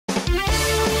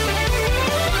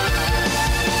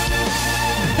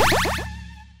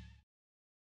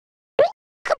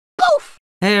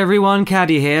Hey everyone,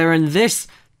 Caddy here, and this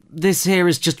here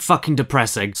is just fucking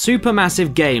depressing.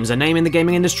 Supermassive Games, a name in the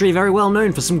gaming industry very well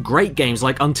known for some great games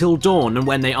like Until Dawn, and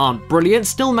when they aren't brilliant,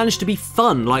 still manage to be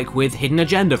fun, like with Hidden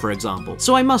Agenda for example.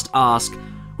 So I must ask,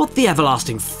 what the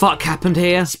everlasting fuck happened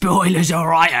here? Spoilers,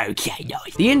 alright, okay,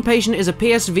 nice. The Inpatient is a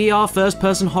PSVR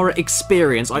first-person horror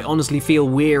experience. I honestly feel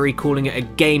weary calling it a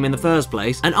game in the first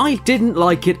place, and I didn't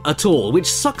like it at all,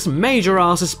 which sucks major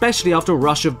ass, especially after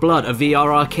Rush of Blood, a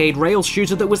VR arcade rail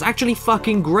shooter that was actually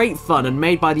fucking great fun and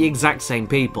made by the exact same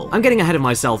people. I'm getting ahead of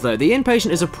myself though. The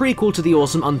Inpatient is a prequel to the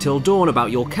awesome Until Dawn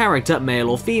about your character, male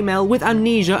or female, with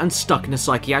amnesia and stuck in a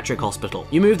psychiatric hospital.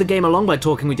 You move the game along by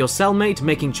talking with your cellmate,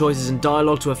 making choices in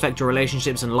dialogue to affect your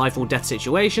relationships and life or death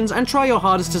situations, and try your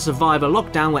hardest to survive a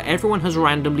lockdown where everyone has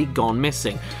randomly gone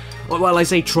missing. Well, I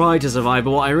say try to survive,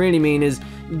 but what I really mean is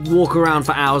walk around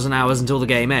for hours and hours until the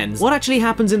game ends. What actually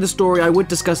happens in the story I would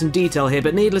discuss in detail here,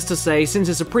 but needless to say, since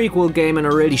it's a prequel game and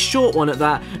a really short one at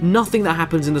that, nothing that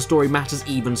happens in the story matters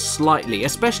even slightly,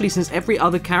 especially since every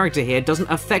other character here doesn't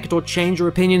affect or change your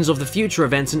opinions of the future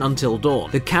events in Until Dawn.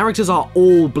 The characters are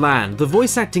all bland, the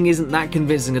voice acting isn't that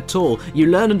convincing at all, you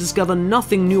learn and discover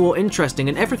nothing new or interesting,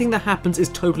 and everything that happens is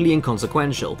totally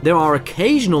inconsequential. There are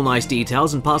occasional nice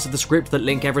details and parts of the script that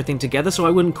link everything together, so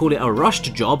I wouldn't call it a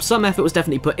rushed job. Some effort was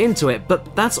definitely put into it,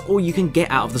 but that's all you can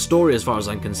get out of the story as far as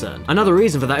I'm concerned. Another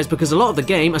reason for that is because a lot of the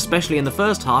game, especially in the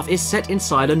first half, is set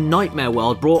inside a nightmare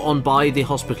world brought on by the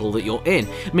hospital that you're in,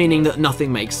 meaning that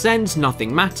nothing makes sense,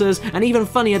 nothing matters, and even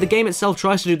funnier, the game itself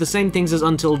tries to do the same things as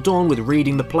Until Dawn with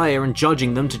reading the player and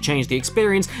judging them to change the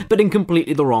experience, but in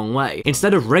completely the wrong way.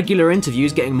 Instead of regular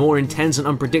interviews getting more intense and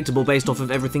unpredictable based off of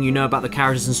everything you know about the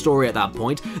characters and story at that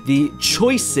point, the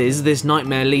choices this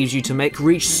nightmare leaves you to make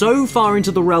reach so far into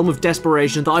the realm of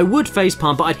desperation that I would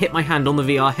facepalm, but I'd hit my hand on the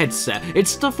VR headset. It's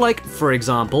stuff like, for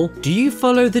example, do you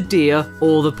follow the deer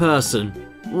or the person?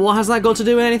 What has that got to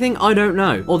do with anything? I don't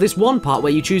know. Or this one part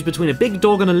where you choose between a big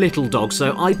dog and a little dog,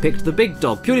 so I picked the big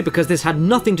dog, purely because this had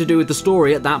nothing to do with the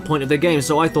story at that point of the game,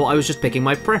 so I thought I was just picking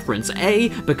my preference. A,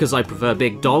 because I prefer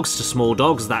big dogs to small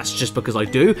dogs, that's just because I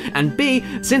do, and B,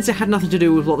 since it had nothing to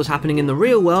do with what was happening in the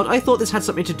real world, I thought this had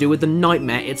something to do with the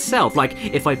nightmare itself. Like,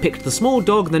 if I picked the small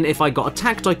dog, then if I got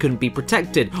attacked I couldn't be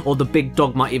protected, or the big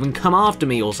dog might even come after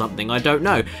me or something, I don't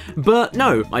know. But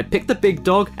no, I picked the big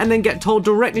dog and then get told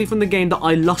directly from the game that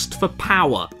I lust for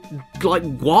power. Like,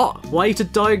 what? Way to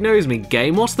diagnose me,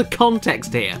 game. What's the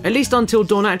context here? At least Until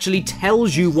Dawn actually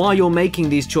tells you why you're making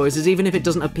these choices, even if it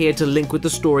doesn't appear to link with the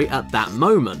story at that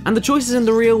moment. And the choices in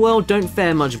the real world don't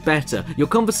fare much better. Your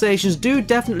conversations do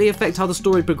definitely affect how the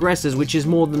story progresses, which is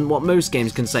more than what most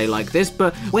games can say like this,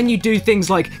 but when you do things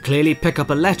like clearly pick up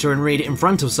a letter and read it in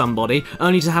front of somebody,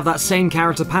 only to have that same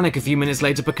character panic a few minutes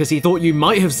later because he thought you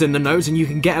might have seen the notes and you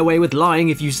can get away with lying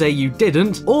if you say you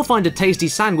didn't, or find a tasty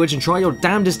sandwich and try your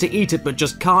damnedest to eat it but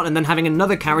just can't, and then having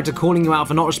another character calling you out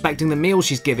for not respecting the meal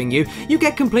she's giving you, you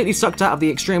get completely sucked out of the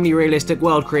extremely realistic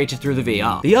world created through the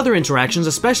VR. The other interactions,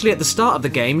 especially at the start of the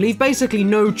game, leave basically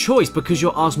no choice because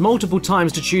you're asked multiple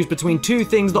times to choose between two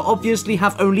things that obviously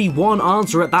have only one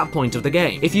answer at that point of the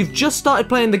game. If you've just started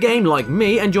playing the game like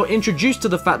me and you're introduced to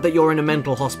the fact that you're in a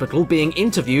mental hospital being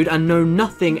interviewed and know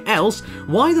nothing else,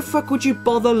 why the fuck would you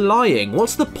bother lying?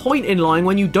 What's the point in lying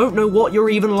when you don't know what you're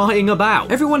even lying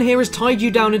about? Everyone here has tied you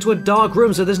down into a dark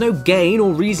room, so there's no gain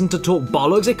or reason to talk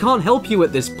bollocks. It can't help you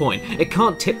at this point. It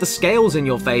can't tip the scales in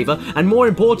your favor, and more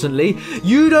importantly,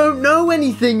 you don't know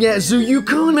anything yet, so you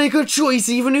can't make a choice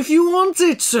even if you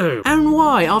wanted to. And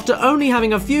why, after only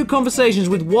having a few conversations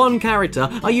with one character,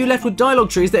 are you left with dialogue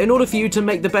trees that in order for you to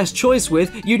make the best choice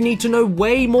with, you'd need to know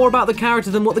way more about the character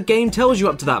than what the game tells you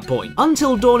up to that point?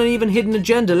 Until Dawn and even Hidden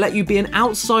Agenda let you be an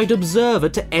outside observer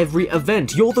to every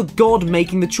event. You're the god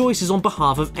making the choices on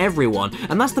behalf of everyone,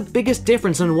 and that's the biggest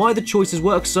difference and why the choices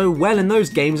work so well in those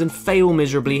games and fail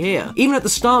miserably here. Even at the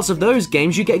starts of those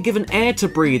games, you get given air to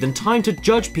breathe and time to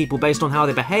judge people based on how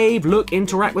they behave, look,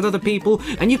 interact with other people,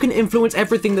 and you can influence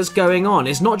everything that's going on.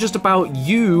 It's not just about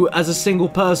you as a single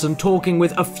person talking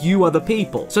with a few other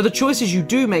people. So the choices you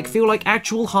do make feel like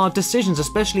actual hard decisions,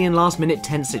 especially in last-minute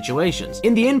tense situations.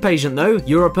 In The Inpatient though,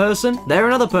 you're a person, they're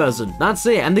another person. That's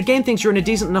it, and the game thinks you're in a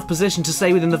decent enough position to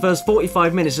say within the first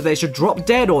 45 minutes if they should drop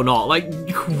dead or not. Like,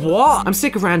 What? I'm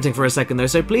sick of ranting for a second though,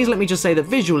 so please let me just say that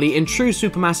visually, in true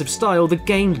Supermassive style, the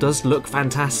game does look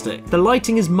fantastic. The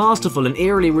lighting is masterful and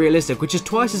eerily realistic, which is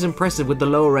twice as impressive with the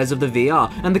lower res of the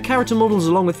VR, and the character models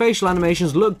along with facial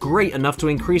animations look great enough to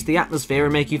increase the atmosphere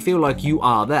and make you feel like you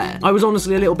are there. I was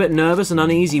honestly a little bit nervous and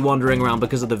uneasy wandering around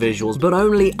because of the visuals, but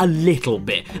only a little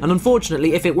bit, and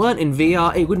unfortunately if it weren't in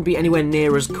VR it wouldn't be anywhere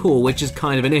near as cool, which is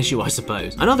kind of an issue I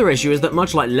suppose. Another issue is that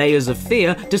much like Layers of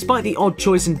Fear, despite the odd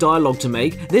choice in dialogue to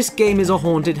make, this game is a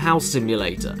haunted house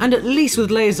simulator. And at least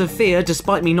with Layers of Fear,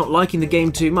 despite me not liking the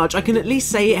game too much, I can at least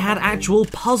say it had actual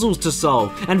puzzles to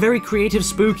solve, and very creative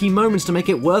spooky moments to make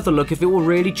it worth a look if it were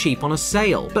really cheap on a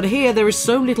sale. But here there is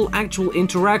so little actual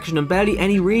interaction and barely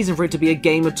any reason for it to be a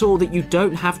game at all that you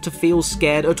don't have to feel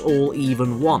scared at all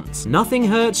even once. Nothing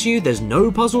hurts you, there's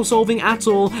no puzzle solving at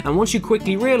all, and once you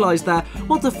quickly realise that,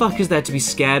 what the fuck is there to be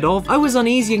scared of? I was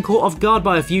uneasy and caught off guard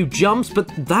by a few jumps, but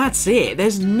that's it.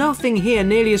 There's nothing here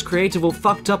nearly as creative or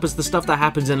fucked up as the stuff that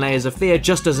happens in Layers of Fear,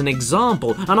 just as an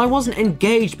example, and I wasn't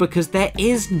engaged because there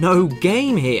is no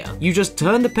game here. You just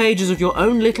turn the pages of your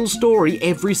own little story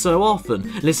every so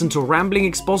often, listen to rambling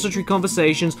expository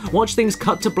conversations, watch things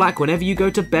cut to black whenever you go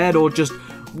to bed, or just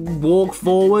walk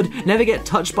forward, never get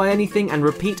touched by anything, and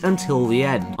repeat until the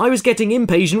end. I was getting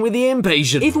impatient with the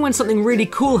impatient. Even when something really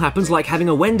cool happens, like having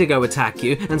a Wendigo attack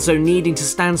you, and so needing to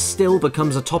stand still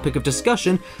becomes a topic of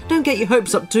discussion, don't get your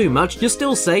hopes up too much, you're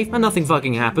still safe and nothing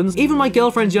fucking happens. Even my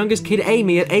girlfriend's youngest kid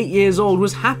Amy at 8 years old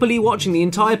was happily watching the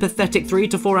entire pathetic 3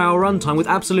 to 4 hour runtime with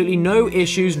absolutely no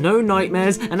issues, no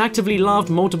nightmares, and actively laughed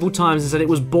multiple times and said it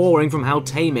was boring from how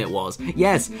tame it was.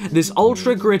 Yes, this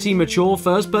ultra gritty, mature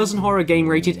first-person horror game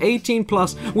rated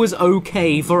 18+ was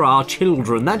okay for our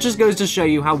children. That just goes to show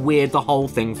you how weird the whole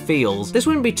thing feels. This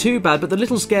wouldn't be too bad, but the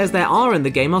little scares there are in the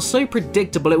game are so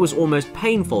predictable it was almost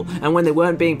painful, and when they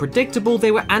weren't being predictable,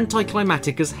 they were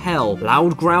anticlimactic as hell.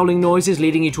 Loud growling noises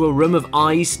leading you to a room of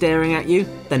eyes staring at you,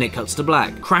 then it cuts to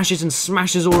black. Crashes and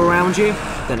smashes all around you,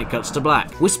 then it cuts to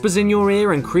black. Whispers in your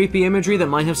ear and creepy imagery that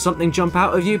might have something jump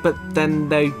out of you, but then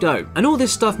they don't. And all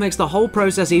this stuff makes the whole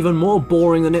process even more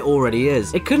boring than it already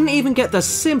is. It couldn't even get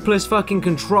the simplest fucking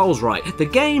controls right. The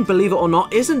game, believe it or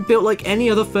not, isn't built like any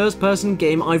other first-person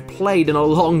game I've played in a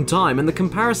long time, and the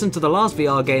comparison to the last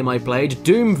VR game I played,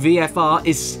 Doom VFR,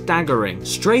 is staggering.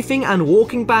 Strafing and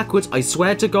walking backwards, I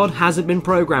swear to God, hasn't been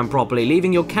programmed properly,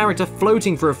 leaving your character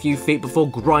floating for a few feet before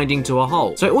grinding to a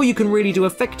halt. So all you can really do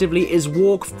effectively is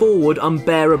walk forward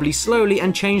unbearably slowly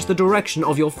and change the direction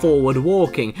of your forward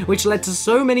walking, which led to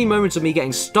so many moments of me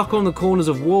getting stuck on the corners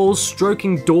of walls,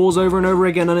 stroking doors over and over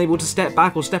again, unable to step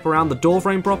back or step around the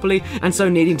doorframe properly, and so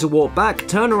needing to walk back,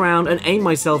 turn around, and aim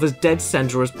myself as dead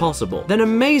center as possible. Then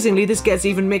amazingly, this gets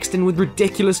even mixed in with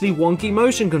ridiculously wonky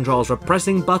motion controls for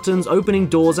pressing buttons, opening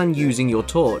doors, and using your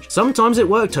torch. Sometimes it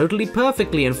worked totally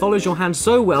perfectly and follows your hand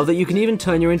so well that you can even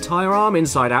turn your entire arm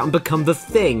inside out and become the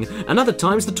Thing. And other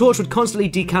times, the torch would constantly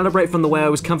decalibrate from the way I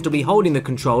was comfortably holding the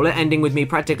controller, ending with me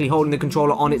practically holding the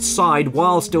controller on its side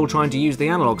while still trying to use the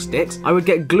analog sticks. I would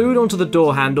get glued onto the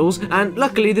door handles, and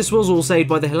luckily this was all saved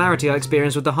by the hilarity I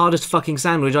experienced with the hardest fucking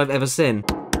sandwich I've ever seen.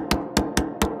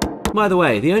 By the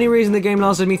way, the only reason the game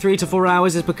lasted me 3 to 4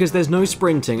 hours is because there's no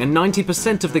sprinting, and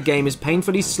 90% of the game is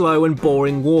painfully slow and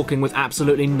boring walking with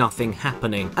absolutely nothing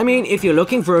happening. I mean, if you're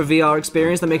looking for a VR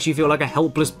experience that makes you feel like a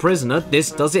helpless prisoner,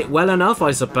 this does it well enough,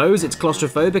 I suppose. It's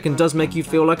claustrophobic and does make you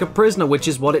feel like a prisoner, which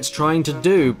is what it's trying to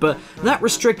do, but that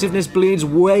restrictiveness bleeds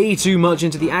way too much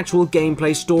into the actual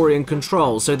gameplay, story, and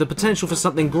control, so the potential for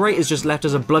something great is just left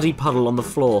as a bloody puddle on the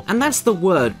floor. And that's the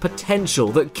word, potential,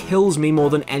 that kills me more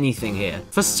than anything here.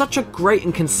 For such a great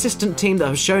and consistent team that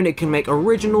have shown it can make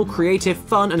original, creative,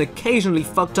 fun, and occasionally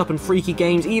fucked up and freaky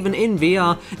games even in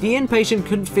VR, the Inpatient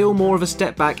couldn't feel more of a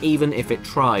step back even if it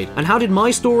tried. And how did my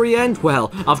story end?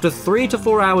 Well, after 3 to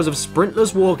 4 hours of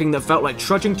sprintless walking that felt like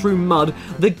trudging through mud,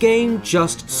 the game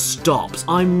just stops.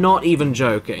 I'm not even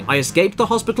joking. I escaped the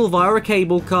hospital via a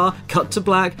cable car, cut to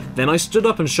black, then I stood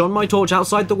up and shone my torch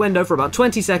outside the window for about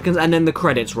 20 seconds, and then the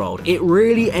credits rolled. It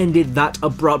really ended that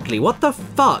abruptly. What the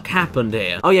fuck happened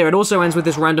here? Oh yeah, it also ends with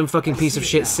this random fucking piece of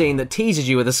shit scene that teases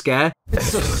you with a scare. It's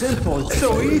so simple, it's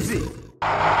so easy.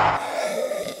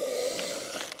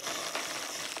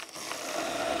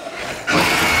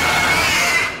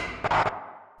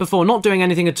 Before not doing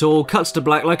anything at all, cuts to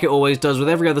black like it always does with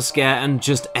every other scare, and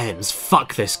just ends.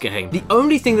 Fuck this game. The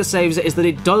only thing that saves it is that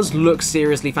it does look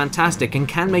seriously fantastic and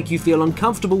can make you feel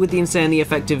uncomfortable with the insanely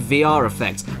effective VR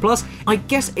effects. Plus, I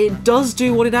guess it does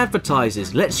do what it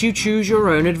advertises, lets you choose your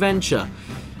own adventure.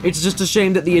 It's just a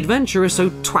shame that the adventure is so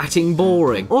twatting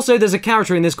boring. Also, there's a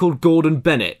character in this called Gordon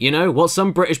Bennett. You know, what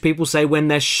some British people say when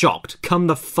they're shocked. Come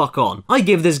the fuck on. I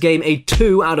give this game a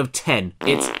 2 out of 10.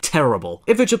 It's terrible.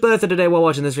 If it's your birthday today while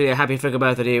watching this video, happy fucking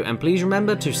birthday to you, and please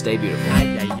remember to stay beautiful.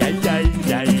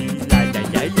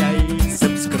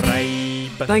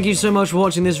 Thank you so much for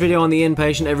watching this video on the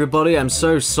Inpatient, everybody. I'm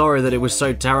so sorry that it was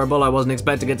so terrible. I wasn't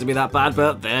expecting it to be that bad,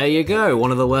 but there you go.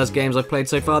 One of the worst games I've played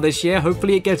so far this year.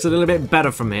 Hopefully it gets a little bit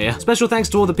better from here. Special thanks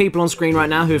to all the people on screen right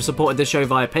now who have supported this show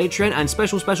via Patreon, and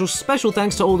special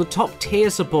thanks to all the top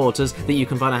tier supporters that you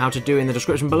can find out how to do in the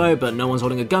description below, but no one's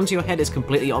holding a gun to your head. It's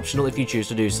completely optional if you choose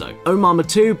to do so. Omar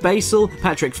Matu, Basil,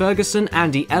 Patrick Ferguson,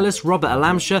 Andy Ellis, Robert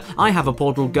Alamsha, I Have a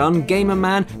Portal Gun,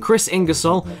 Gamerman, Chris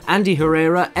Ingersoll, Andy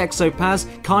Herrera, Exopaz,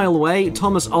 Kyle Way,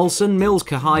 Thomas Olsen, Mills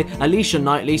Kahai, Alicia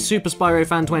Knightley, Super Spyro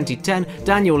Fan 2010,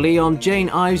 Daniel Leon, Jane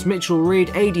Ives, Mitchell Reed,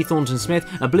 A.D. Thornton Smith,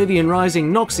 Oblivion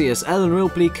Rising, Noxious, Ellen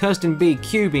Ripley, Kirsten B,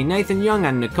 QB, Nathan Young,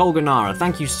 and Nicole Ganara.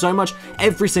 Thank you so much,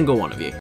 every single one of you.